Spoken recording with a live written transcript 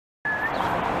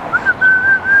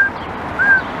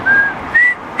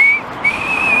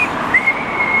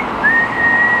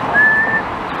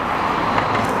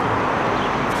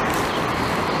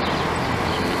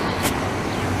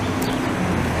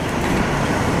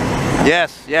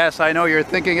Yes, yes, I know you're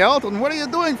thinking, Elton, what are you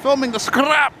doing filming the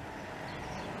scrap?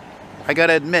 I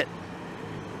gotta admit,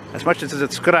 as much as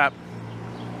it's scrap,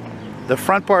 the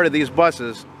front part of these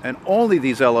buses, and only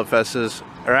these LFSs,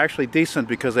 are actually decent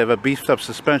because they have a beefed up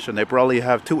suspension. They probably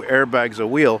have 2 airbags a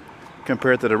wheel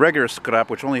compared to the regular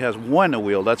scrap, which only has 1 a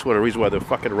wheel. That's what the reason why the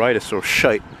fucking ride is so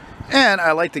shite. And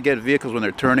I like to get vehicles when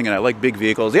they're turning, and I like big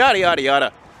vehicles. Yada yada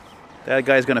yada. That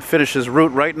guy's gonna finish his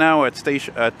route right now at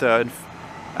Metro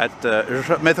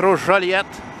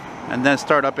Joliette, and then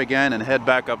start up again and head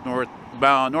back up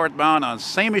northbound on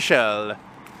Saint Michel.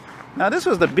 Now this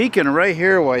was the beacon right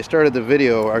here where I started the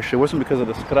video. Actually, it wasn't because of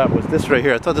the scrap, it was this right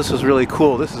here. I thought this was really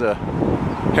cool. This is a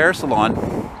hair salon.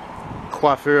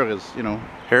 Coiffeur is, you know,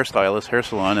 hairstylist, hair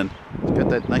salon, and it's got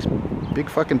that nice big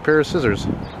fucking pair of scissors.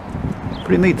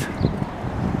 Pretty neat.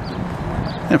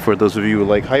 And for those of you who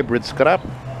like hybrid scrap,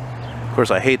 of course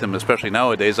I hate them, especially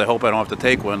nowadays. I hope I don't have to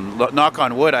take one. Knock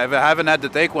on wood, I haven't had to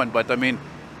take one, but I mean,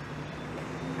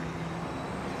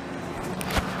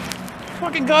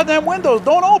 fucking goddamn windows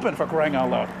don't open, for crying out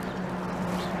loud.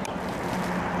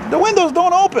 The windows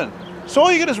don't open. So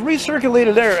all you get is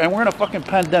recirculated air, and we're in a fucking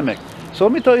pandemic. So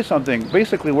let me tell you something.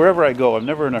 Basically, wherever I go, I'm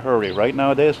never in a hurry. Right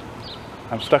nowadays,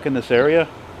 I'm stuck in this area.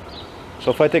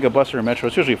 So if I take a bus or a metro,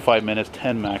 it's usually 5 minutes,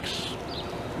 10 max.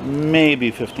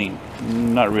 Maybe 15.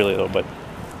 Not really though, but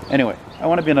anyway, I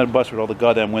want to be in a bus where all the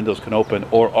goddamn windows can open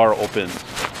or are open.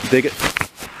 Dig it?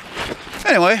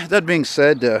 Anyway, that being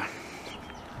said, well,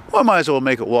 I might as well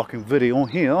make a walking video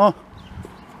here.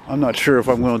 I'm not sure if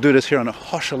I'm going to do this here on the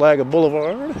Hochelaga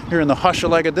Boulevard, here in the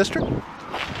Hochelaga district,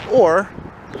 or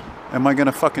am I going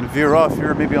to fucking veer off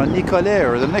here maybe on Nicolet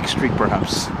or the next street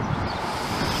perhaps,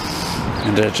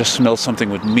 and just smell something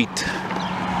with meat.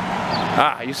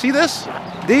 Ah, you see this?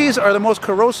 These are the most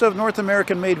corrosive North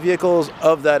American made vehicles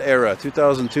of that era.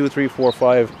 2002, 3, 4,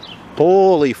 5.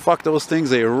 Holy fuck, those things,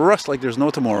 they rust like there's no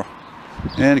tomorrow.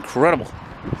 Incredible.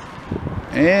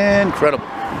 Incredible.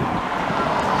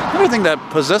 Another thing that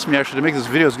possessed me actually to make this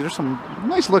video is there's some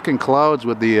nice looking clouds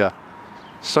with the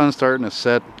sun starting to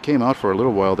set. Came out for a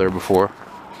little while there before.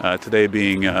 Today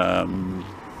being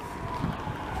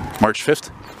March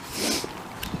 5th.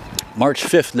 March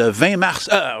 5th, le 20 mars.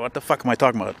 What the fuck am I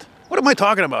talking about? What am I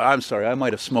talking about? I'm sorry, I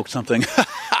might have smoked something.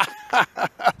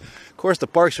 Of course, the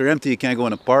parks are empty. You can't go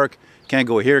in a park. Can't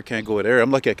go here, can't go there.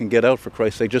 I'm lucky I can get out, for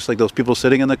Christ's sake, just like those people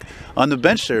sitting on the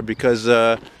bench there because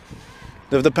of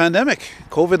the pandemic.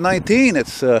 COVID-19,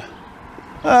 it's,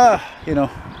 you know,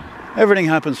 everything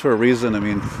happens for a reason. I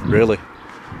mean, really.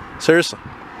 Seriously.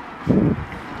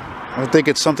 I think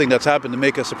it's something that's happened to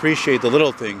make us appreciate the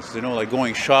little things, you know, like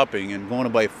going shopping and going to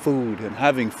buy food and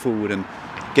having food and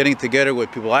getting together with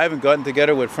people. I haven't gotten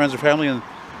together with friends or family in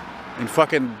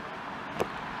fucking,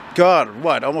 God,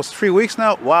 what, almost 3 weeks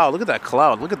now? Wow, look at that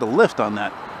cloud. Look at the lift on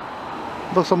that.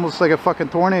 Looks almost like a fucking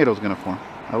tornado's gonna form.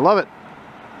 I love it.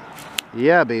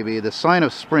 Yeah, baby, the sign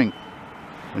of spring.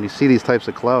 When you see these types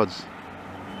of clouds.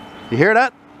 You hear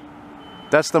that?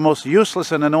 That's the most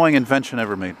useless and annoying invention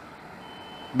ever made.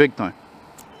 Big time.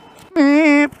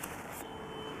 Beep.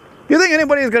 You think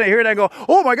anybody's gonna hear that and go,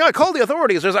 oh my God, call the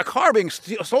authorities, there's a car being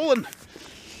stolen?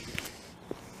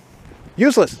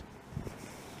 Useless.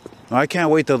 I can't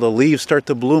wait till the leaves start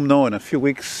to bloom, though, in a few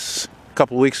weeks,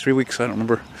 couple weeks, 3 weeks, I don't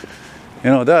remember.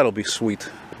 You know, that'll be sweet.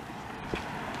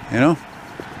 You know?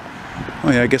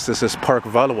 Oh yeah, I guess this is Parc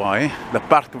Valois, eh? The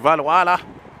Parc Valois, là.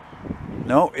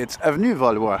 No, it's Avenue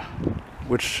Valois,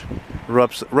 which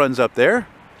runs up there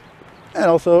and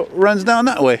also runs down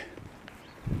that way.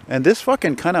 And this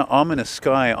fucking kind of ominous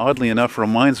sky, oddly enough,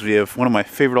 reminds me of one of my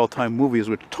favorite all-time movies,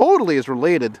 which totally is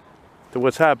related to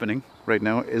what's happening right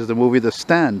now, is the movie The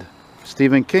Stand,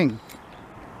 Stephen King.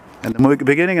 And the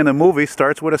beginning of the movie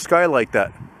starts with a sky like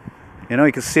that. You know,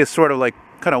 you can see it's sort of like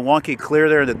kind of wonky clear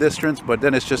there in the distance, but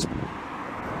then it's just,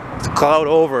 it's a cloud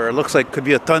over. It looks like it could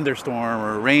be a thunderstorm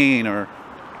or rain or,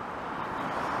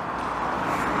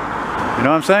 you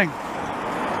know what I'm saying?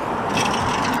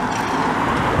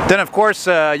 Then of course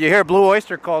you hear Blue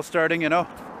Oyster Cult starting, you know.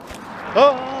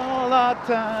 All our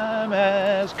time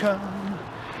has come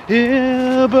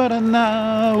here, but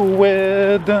now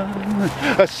we're done.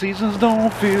 Our seasons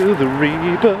don't feel the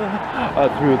reaper,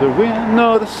 through the wind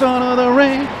or the sun or the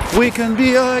rain. We can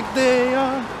be like they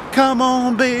are. Come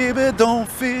on, baby, don't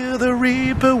feel the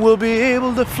reaper. We'll be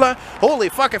able to fly. Holy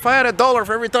fuck! If I had $1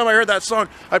 for every time I heard that song,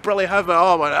 I'd probably have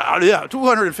yeah,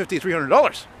 $250,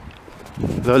 $300.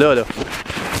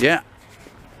 Yeah.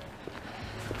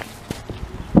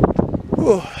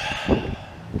 Ooh.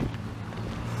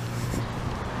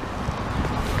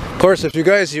 Of course, if you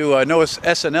guys know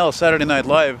SNL, Saturday Night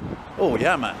Live, oh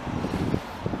yeah, man.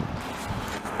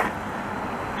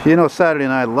 You know, Saturday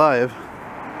Night Live,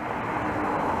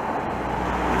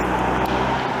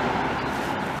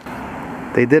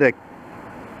 they did a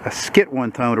skit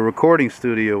one time at a recording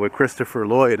studio with Christopher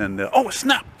Lloyd, and oh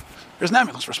snap! There's an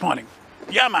ambulance responding.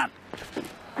 Yeah, man.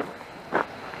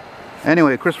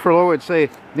 Anyway, Christopher Lloyd would say,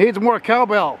 "Needs more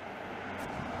cowbell."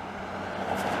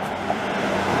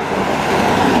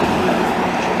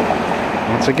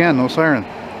 Once again, no siren.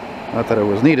 Not that it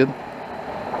was needed.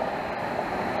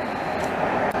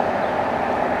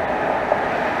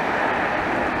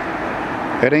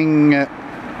 Heading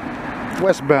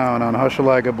westbound on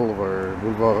Hochelaga Boulevard,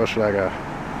 Hochelaga.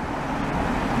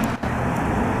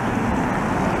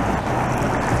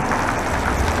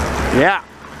 Yeah.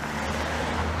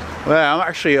 Well, I'm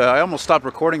actually, I almost stopped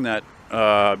recording that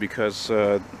because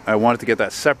I wanted to get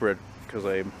that separate, because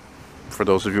for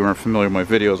those of you who aren't familiar with my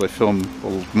videos, I film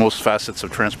most facets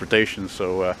of transportation,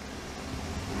 so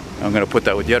I'm going to put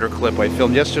that with the other clip I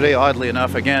filmed yesterday, oddly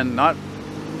enough. Again,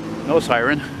 no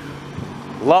siren.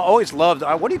 Always loved,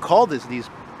 what do you call this, these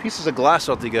pieces of glass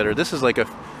all together? This is like a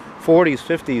 40s,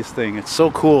 50s thing. It's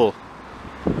so cool.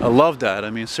 I love that.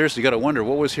 I mean, seriously, you gotta wonder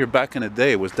what was here back in the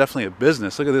day. It was definitely a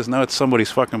business. Look at this, now it's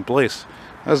somebody's fucking place.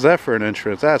 How's that for an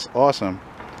entrance? That's awesome.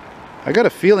 I got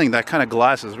a feeling that kind of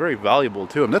glass is very valuable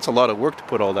too. I mean, that's a lot of work to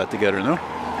put all that together, no?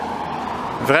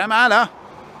 Vraiment, là?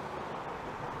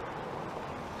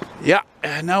 Yeah,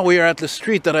 and now we are at the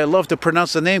street that I love to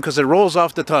pronounce the name because it rolls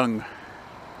off the tongue.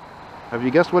 Have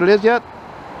you guessed what it is yet?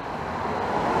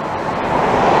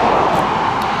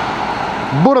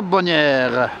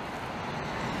 Bourbonnière.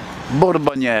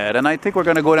 Bourbonnière. And I think we're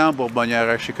going to go down Bourbonnière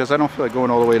actually, because I don't feel like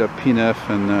going all the way to Pinef,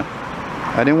 and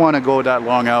I didn't want to go that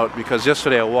long out because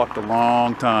yesterday I walked a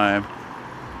long time.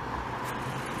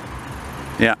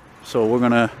 Yeah, so we're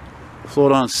going to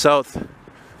float on south.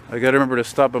 I got to remember to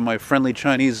stop at my friendly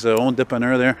Chinese owned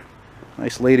dépanneur there.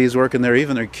 Nice ladies working there.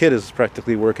 Even their kid is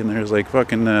practically working there. It's like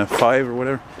fucking 5 or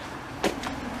whatever.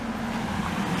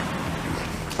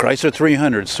 Chrysler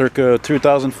 300, circa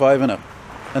 2005 and up.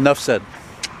 Enough said.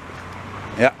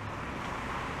 Yeah.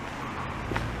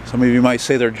 Some of you might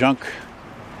say they're junk,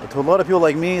 but to a lot of people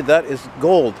like me, that is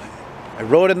gold. I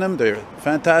rode in them. They're a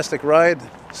fantastic ride,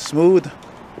 smooth.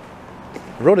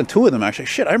 I rode in 2 of them actually.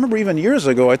 Shit, I remember even years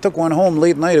ago I took one home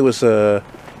late night. It was a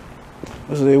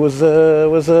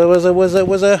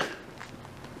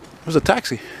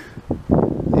taxi.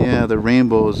 Yeah, the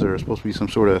rainbows are supposed to be some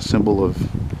sort of symbol of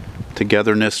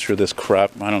togetherness for this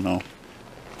crap. I don't know.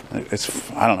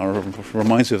 I don't know. It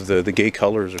reminds me of the gay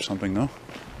colors or something, no?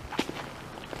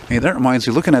 Hey, that reminds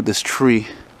me, looking at this tree,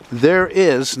 there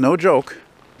is, no joke,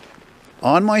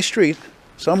 on my street,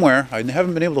 somewhere, I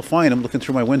haven't been able to find him, looking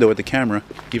through my window at the camera,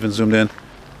 even zoomed in.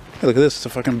 Hey, look at this, it's a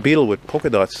fucking beetle with polka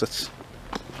dots. That's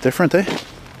different, eh?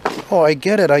 Oh, I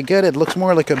get it, it looks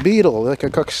more like a beetle, like a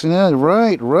coccinelle.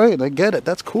 Right, I get it,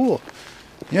 that's cool.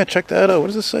 Yeah, check that out. What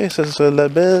does it say? It says La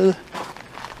Belle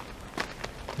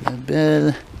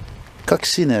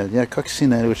Coccinelle. Yeah,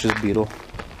 coccinelle, which is beetle.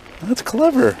 That's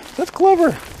clever. That's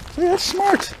clever. See, that's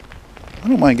smart. I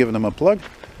don't mind giving them a plug.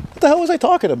 What the hell was I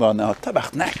talking about now?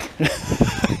 Tabarnak.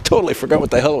 I totally forgot what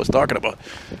the hell I was talking about.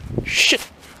 Shit.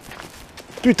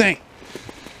 Putain.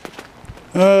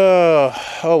 Oh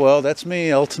well, that's me,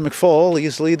 Elton McFall,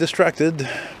 easily distracted.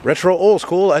 Retro old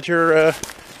school at your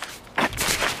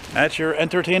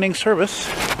entertaining service.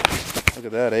 Look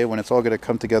at that, eh? When it's all going to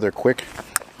come together quick,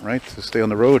 right? To stay on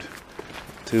the road,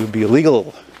 to be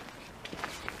legal.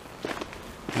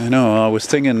 I know, I was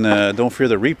thinking Don't Fear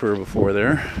the Reaper before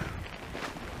there.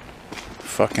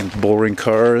 Fucking boring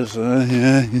cars.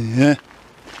 Yeah.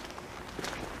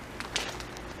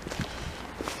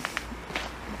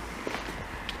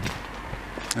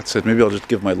 That's it. Maybe I'll just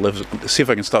give my lives. See if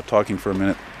I can stop talking for a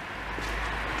minute.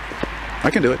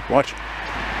 I can do it. Watch.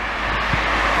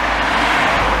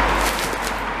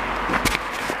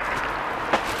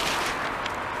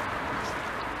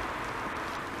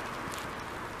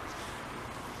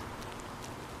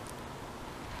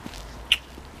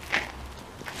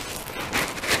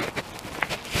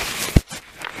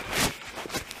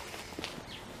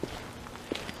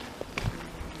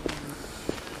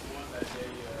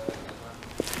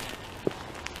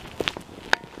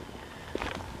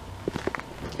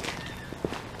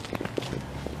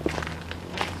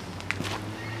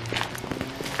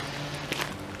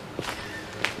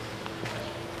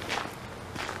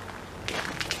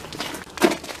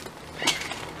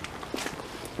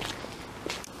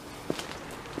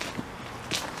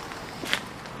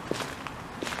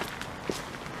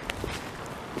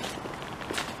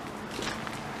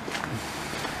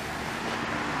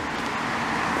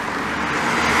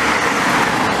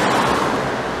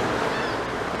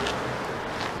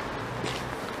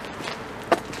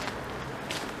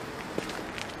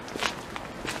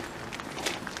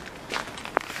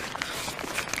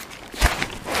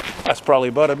 That's probably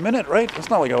about a minute, right? It's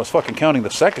not like I was fucking counting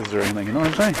the seconds or anything, you know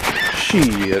what I'm saying?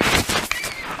 Shit.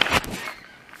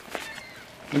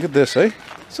 Look at this, eh?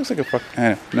 This looks like a fuck.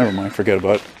 Never mind, forget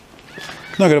about it.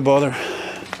 Not gonna bother.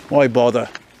 Why bother?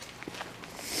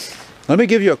 Let me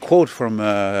give you a quote from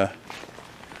a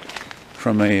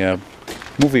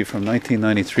movie from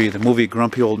 1993, the movie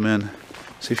Grumpy Old Men.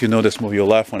 See if you know this movie, you'll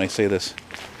laugh when I say this.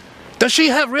 Does she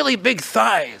have really big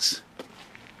thighs?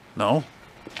 No.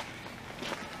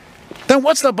 Then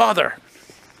what's the bother?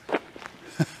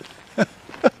 That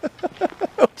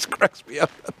cracks me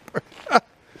up. That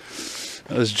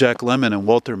was Jack Lemmon and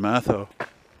Walter Matthau.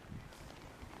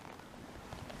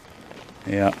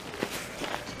 Yeah.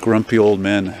 Grumpy Old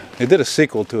Men. They did a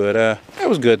sequel to it. It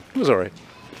was good. It was alright.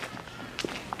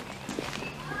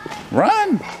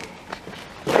 Run!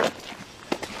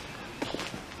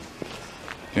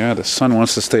 Yeah, the sun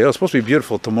wants to stay out. It's supposed to be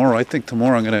beautiful tomorrow. I think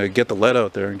tomorrow I'm going to get the lead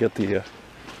out there and get the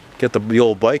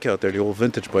old bike out there, the old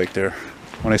vintage bike there.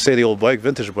 When I say the old bike,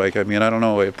 vintage bike, I mean, I don't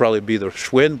know, it'd probably be the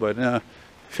Schwinn, but I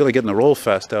feel like getting the roll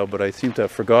fast out, but I seem to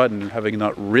have forgotten, having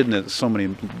not ridden it so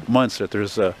many months, that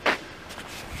there's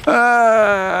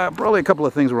probably a couple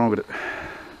of things wrong with it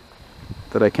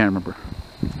that I can't remember.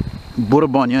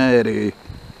 Bourbonnière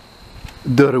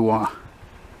de Rouen.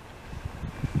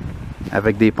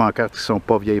 Avec des pancartes qui sont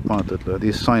pas vieilles pantoute là.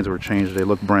 These signs were changed, they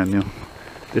look brand new.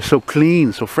 They're so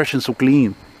clean, so fresh and so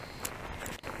clean.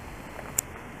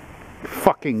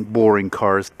 Fucking boring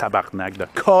cars, tabarnak de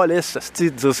calice. C'est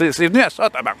venu à ça,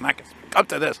 tabarnak. Up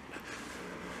to this.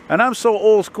 And I'm so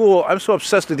old school, I'm so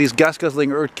obsessed with these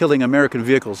gas-guzzling, earth-killing American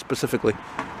vehicles specifically,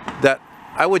 that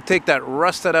I would take that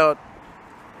rusted out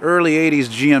early 80s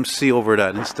GMC over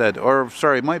that instead. Or,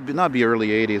 sorry, it might not be early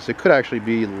 80s. It could actually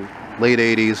be late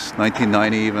 80s,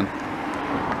 1990 even.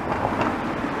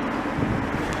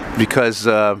 Because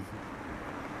the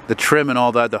trim and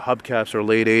all that, the hubcaps are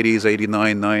late 80s,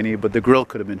 89, 90, but the grill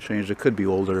could have been changed. It could be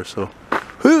older, so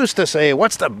who's to say?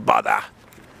 What's the bother?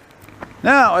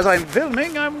 Now, as I'm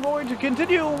filming, I'm going to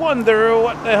continue wonder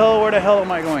where the hell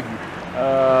am I going here?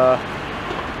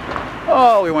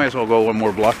 Oh, we might as well go one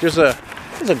more block. There's a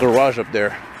garage up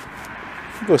there.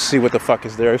 Go see what the fuck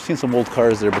is there. I've seen some old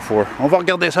cars there before. On va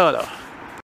regarder ça là.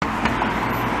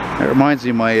 It reminds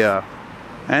me of my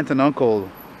aunt and uncle,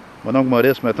 mon oncle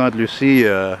Maurice, ma tante Lucie,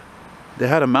 they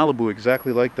had a Malibu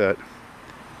exactly like that.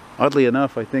 Oddly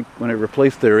enough, I think when it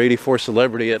replaced their 84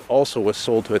 Celebrity, it also was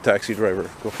sold to a taxi driver.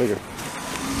 Go figure.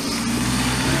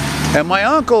 And my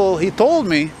uncle, he told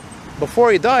me,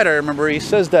 before he died, I remember, he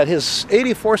says that his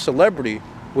 84 Celebrity,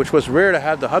 which was rare to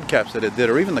have the hubcaps that it did,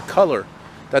 or even the color,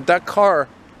 that car,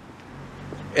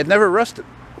 it never rusted.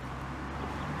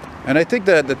 And I think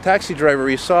that the taxi driver,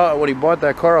 he saw when he bought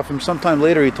that car off him sometime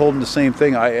later, he told him the same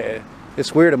thing.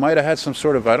 It's weird, it might have had some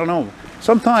sort of, I don't know.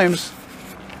 Sometimes,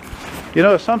 you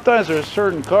know, sometimes there's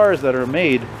certain cars that are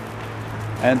made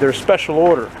and they're special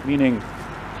order, meaning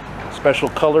special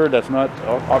color that's not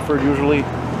offered usually,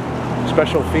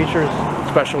 special features,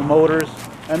 special motors.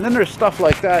 And then there's stuff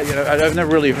like that, you know, I've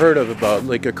never really heard of about,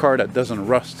 like a car that doesn't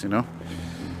rust, you know.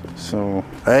 So,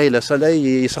 hey, le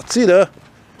soleil est sorti là.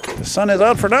 The sun is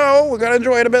out for now. We gotta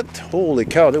enjoy it a bit. Holy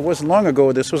cow! It wasn't long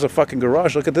ago. This was a fucking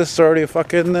garage. Look at this. It's already a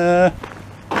fucking.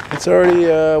 It's already.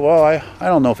 Well, I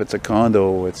don't know if it's a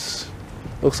condo. It's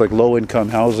looks like low-income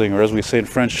housing, or as we say in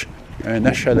French, un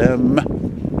HLM.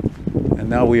 And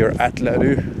now we are at La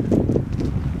Rue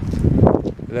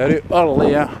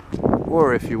Orléans,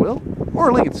 or if you will,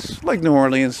 Orleans, like New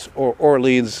Orleans or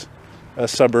Orleans, a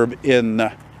suburb in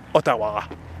Ottawa.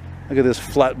 Look at this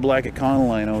flat black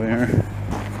Econoline over here.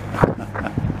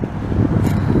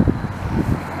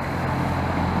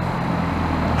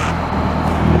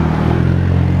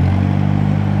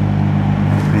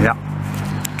 Yeah.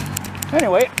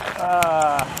 Anyway,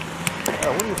 what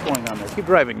are you going on there? Keep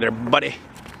driving there, buddy.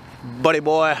 Buddy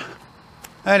boy.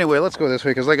 Anyway, let's go this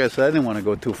way, because like I said, I didn't want to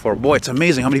go too far. Boy, it's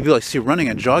amazing how many people I see running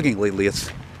and jogging lately.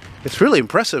 It's really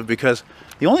impressive, because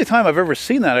the only time I've ever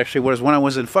seen that actually was when I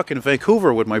was in fucking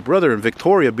Vancouver with my brother in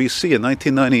Victoria, BC in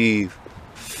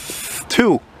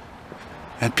 1992.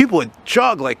 And people would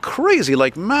jog like crazy,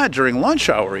 like mad during lunch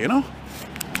hour, you know?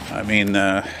 I mean,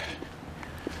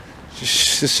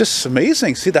 it's just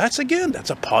amazing. See, that's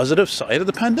a positive side of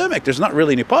the pandemic. There's not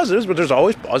really any positives, but there's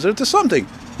always positive to something,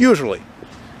 usually.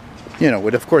 You know,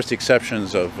 with of course the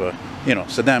exceptions of, you know,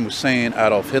 Saddam Hussein,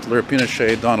 Adolf Hitler,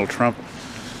 Pinochet, Donald Trump.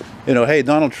 You know, hey,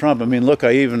 Donald Trump, I mean, look,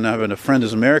 I even have a friend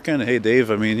who's American. Hey,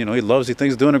 Dave, I mean, you know, he loves, he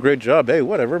thinks he's doing a great job. Hey,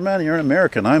 whatever, man, you're an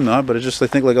American. I'm not, but it's just, I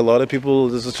think like a lot of people,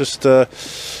 this is just,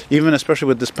 even especially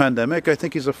with this pandemic, I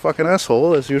think he's a fucking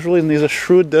asshole, as usually, and he's a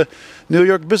shrewd New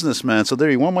York businessman. So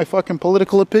there, you want my fucking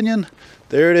political opinion?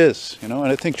 There it is, you know,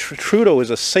 and I think Trudeau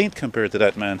is a saint compared to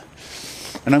that man.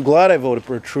 And I'm glad I voted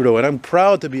for Trudeau, and I'm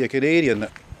proud to be a Canadian,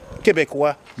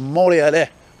 Québécois, Montreal'S,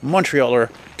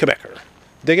 Montrealer, Quebecer.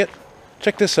 Dig it?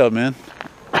 Check this out, man.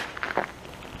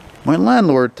 My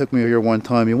landlord took me here one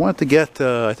time. He wanted to get,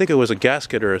 I think it was a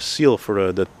gasket or a seal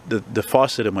for the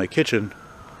faucet in my kitchen.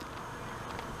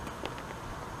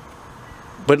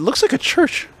 But it looks like a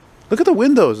church. Look at the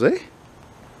windows, eh?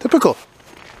 Typical.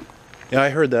 Yeah,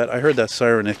 I heard that. I heard that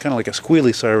siren. It's kind of like a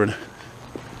squealy siren.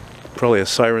 Probably a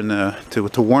siren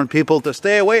to warn people to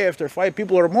stay away if there are 5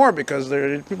 people or more, because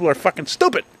people are fucking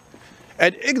stupid.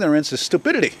 And ignorance is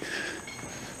stupidity.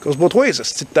 Goes both ways.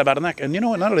 And you know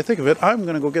what, now that I think of it, I'm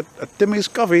going to go get a Timmy's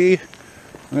coffee.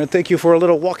 I'm going to take you for a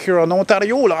little walk here on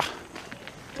Ontariola.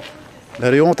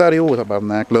 Right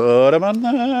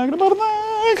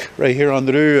here on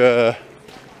the rue,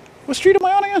 what street am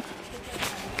I on again?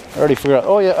 I already forgot.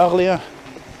 Oh yeah, Orléans.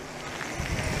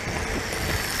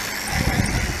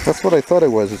 That's what I thought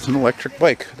it was. It's an electric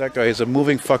bike. That guy is a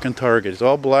moving fucking target. It's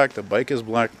all black. The bike is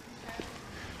black.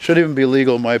 Shouldn't even be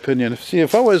legal in my opinion. See,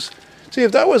 if that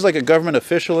was like a government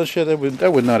official and shit,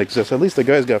 that would not exist. At least the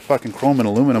guy's got fucking chrome and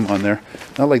aluminum on there.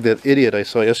 Not like that idiot I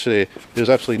saw yesterday. There's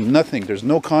absolutely nothing. There's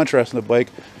no contrast in the bike.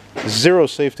 Zero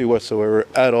safety whatsoever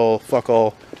at all. Fuck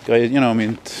all. Guy, you know, I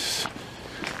mean.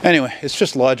 Anyway, it's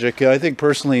just logic. I think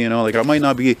personally, you know, like I might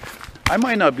not be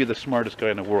the smartest guy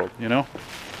in the world, you know.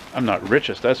 I'm not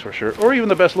richest, that's for sure, or even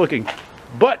the best looking.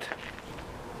 But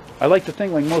I like to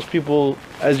think like most people,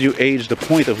 as you age, the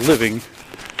point of living,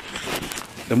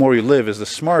 the more you live, is the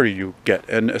smarter you get,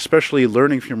 and especially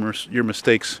learning from your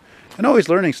mistakes, and always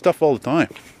learning stuff all the time,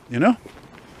 you know?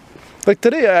 Like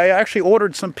today, I actually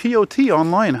ordered some POT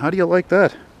online. How do you like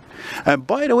that? And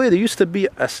by the way, there used to be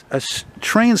a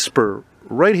train spur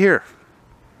right here.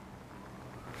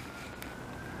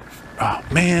 Oh,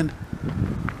 man.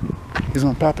 He's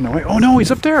not popping away. Oh, no,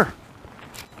 he's up there.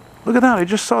 Look at that. I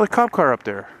just saw the cop car up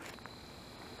there.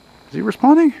 Is he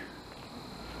responding?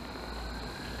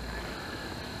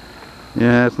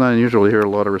 Yeah, it's not unusual to hear a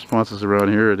lot of responses around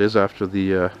here. It is after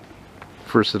the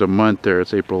first of the month there.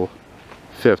 It's April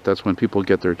 5th. That's when people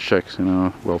get their checks, you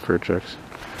know, welfare checks.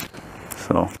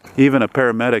 So even a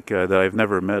paramedic that I've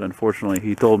never met, unfortunately,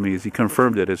 he told me, he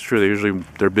confirmed it. It's true.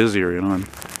 They're busier, you know. And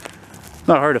it's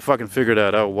not hard to fucking figure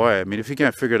that out. Why? I mean, if you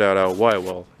can't figure that out, why?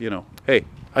 Well, you know, hey,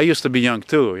 I used to be young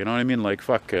too. You know what I mean? Like,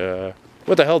 fuck.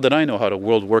 What the hell did I know how the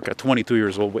world work at 22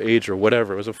 years old age or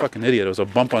whatever? I was a fucking idiot. It was a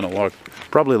bump on the log.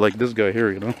 Probably like this guy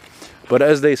here, you know. But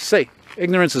as they say,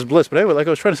 ignorance is bliss. But anyway, like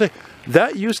I was trying to say,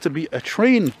 that used to be a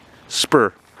train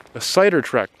spur, a cider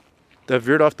track that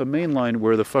veered off the main line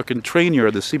where the fucking train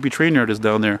yard, the CP train yard is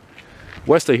down there,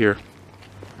 west of here.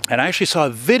 And I actually saw a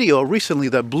video recently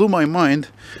that blew my mind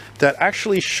that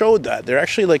actually showed that. They're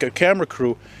actually like a camera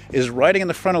crew is riding in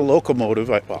the front of a locomotive.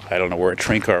 Well, I don't know where, a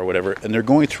train car or whatever. And they're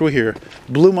going through here.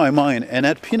 Blew my mind. And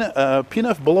at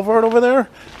Peanut Boulevard over there,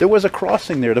 there was a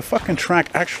crossing there. The fucking track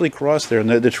actually crossed there. And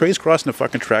the train's crossing the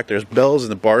fucking track. There's bells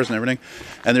and the bars and everything.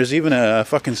 And there's even a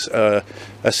fucking a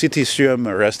CTCM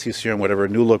or STCM, whatever,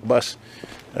 new look bus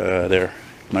there.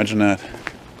 Imagine that.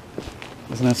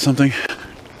 Isn't that something?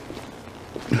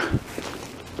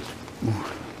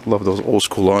 Love those old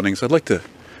school awnings. I'd like to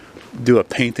do a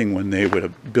painting one day with a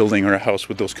building or a house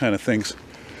with those kind of things.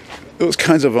 Those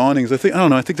kinds of awnings. I don't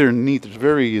know, I think they're neat. It's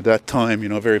very that time, you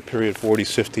know, very period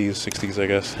 40s, 50s, 60s, I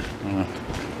guess. I don't know.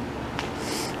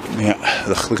 Yeah,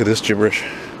 ugh, look at this gibberish.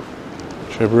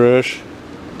 Gibberish.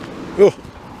 Oh,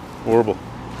 horrible.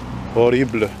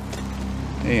 Horrible.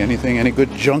 Hey, any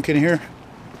good junk in here?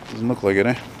 Doesn't look like it,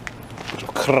 eh?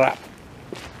 Crap.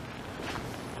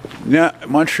 Yeah,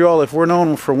 Montreal, if we're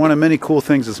known for one of many cool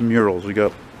things, it's murals. We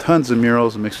got tons of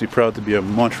murals. It makes me proud to be a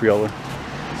Montrealer.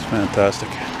 It's fantastic.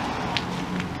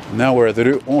 Now we're at the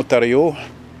Rue Ontario.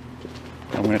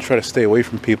 I'm going to try to stay away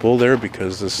from people there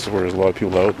because this is where there's a lot of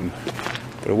people out.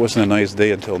 But it wasn't a nice day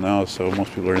until now, so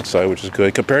most people are inside, which is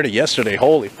good. Compared to yesterday,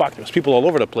 holy fuck, there was people all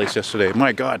over the place yesterday.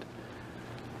 My God.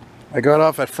 I got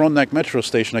off at Frontenac Metro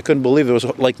Station. I couldn't believe there was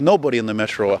like nobody in the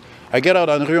metro. I get out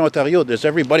on Rue Ontario. There's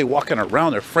everybody walking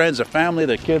around. Their friends, their family,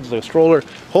 their kids, their stroller.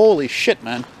 Holy shit,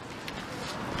 man.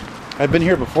 I've been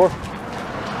here before.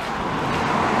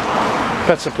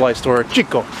 Pet supply store.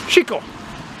 Chico.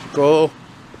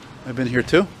 I've been here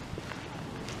too.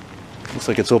 Looks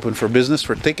like it's open for business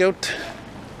for takeout.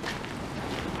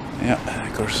 Yeah,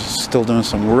 of course, still doing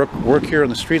some work here on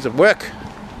the streets of work.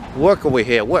 Work over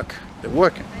here, work. They're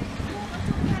working.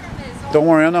 Don't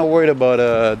worry, I'm not worried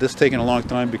about this taking a long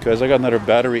time because I got another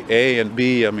battery A and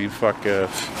B. I mean, fuck,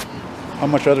 how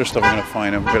much other stuff I'm gonna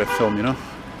find? I'm gonna film, you know?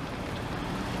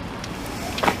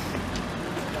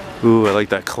 Ooh, I like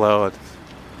that cloud.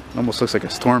 It almost looks like a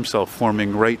storm cell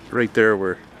forming right there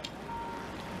where...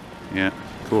 Yeah,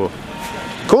 cool.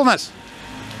 Coolness!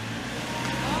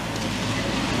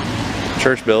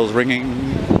 Church bells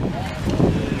ringing.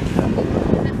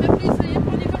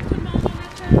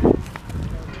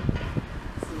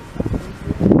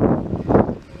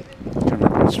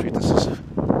 Street this is.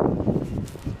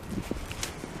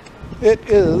 It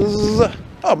is.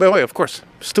 Oh, by the way, of course.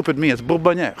 Stupid me. It's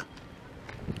Bourbonnière.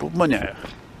 Bourbonnière.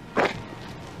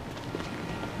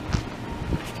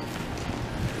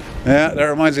 Yeah, that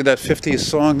reminds me of that 50s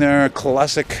song there.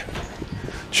 Classic.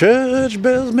 Church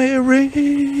bells may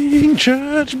ring.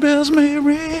 Church bells may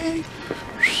ring.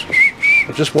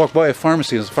 I just walked by a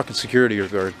pharmacy. There's a fucking security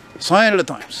guard. Sign of the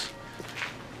times.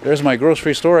 There's my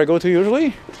grocery store I go to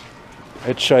usually,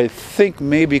 which I think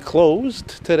may be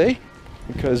closed today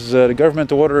because the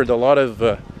government ordered a lot of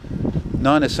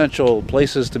non-essential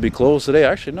places to be closed today.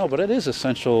 Actually, no, but it is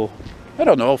essential. I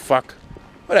don't know, fuck.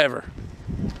 Whatever.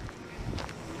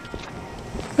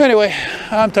 Anyway,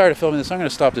 I'm tired of filming this. I'm going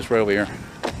to stop this right over here.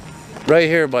 Right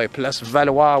here by Place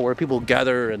Valois, where people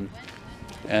gather and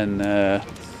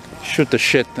shoot the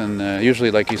shit. And usually,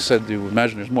 like you said, you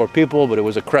imagine there's more people, but it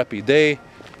was a crappy day.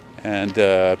 And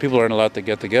people aren't allowed to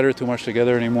get together too much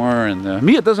together anymore. And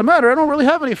me, it doesn't matter. I don't really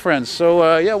have any friends.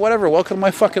 So yeah, whatever. Welcome to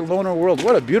my fucking loner world.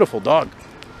 What a beautiful dog.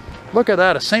 Look at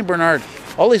that, a Saint Bernard.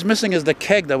 All he's missing is the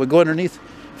keg that would go underneath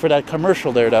for that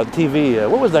commercial there, that TV.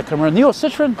 What was that commercial? Neo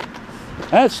Citron?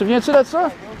 Hein, tu te souviens-tu de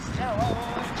ça?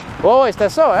 Oh, ouais, c'était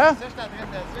ça, hein?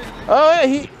 Oh,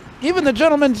 yeah, even the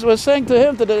gentleman was saying to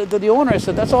him, to the owner, I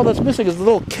said, that's all that's missing is the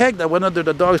little keg that went under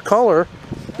the dog's collar.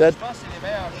 That...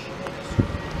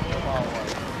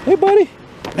 Hey, buddy.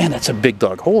 Man, that's a big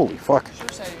dog. Holy fuck.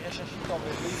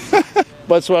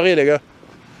 Bonne soirée, les gars.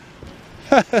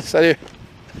 Salut.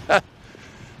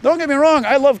 Don't get me wrong,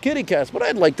 I love kitty cats, but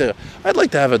I'd like to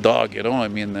have a dog, you know. I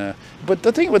mean, but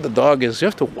the thing with the dog is you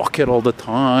have to walk it all the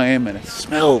time, and it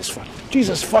smells.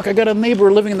 Jesus fuck! I got a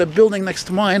neighbor living in the building next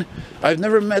to mine I've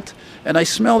never met, and I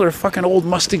smell their fucking old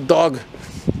musty dog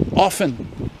often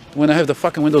when I have the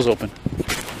fucking windows open.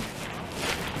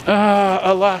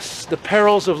 Alas, the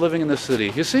perils of living in the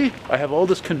city. You see, I have all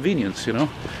this convenience, you know.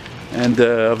 And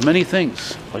of many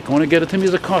things, like going to get a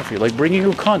Timmy's a coffee, like bringing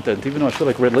you content, even though I feel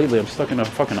like lately I'm stuck in a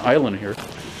fucking island here,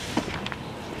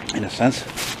 in a sense.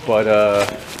 But,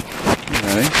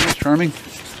 anyway, it's charming.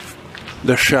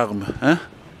 The charme, huh?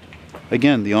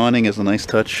 Again, the awning is a nice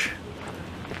touch.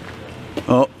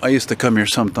 Oh, I used to come here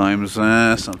sometimes,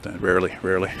 sometimes,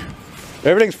 rarely.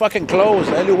 Everything's fucking closed,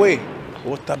 anyway.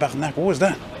 Oh, tabarnak, what was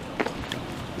that?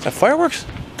 Is that fireworks?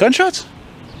 Gunshots?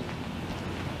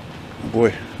 Oh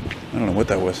boy. I don't know what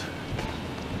that was.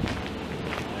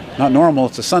 Not normal,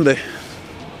 it's a Sunday.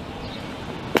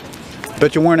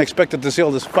 Bet you weren't expected to see all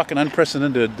this fucking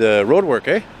unprecedented road work,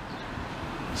 eh?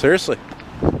 Seriously.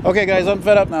 Okay guys, I'm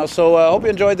fed up now, so I hope you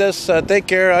enjoyed this. Take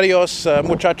care, adios,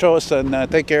 muchachos,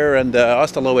 and take care, and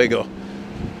hasta luego.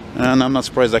 And I'm not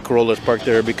surprised that Corolla's parked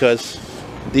there because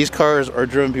these cars are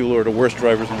driven people who are the worst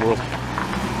drivers in the world.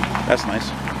 That's nice.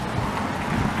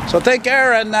 So take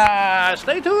care and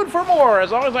stay tuned for more.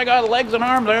 As long as I got legs and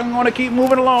arms, I'm going to keep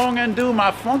moving along and do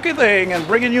my funky thing and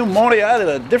bringing you Montreal at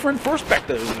a different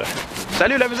perspective.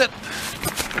 Salut la visite!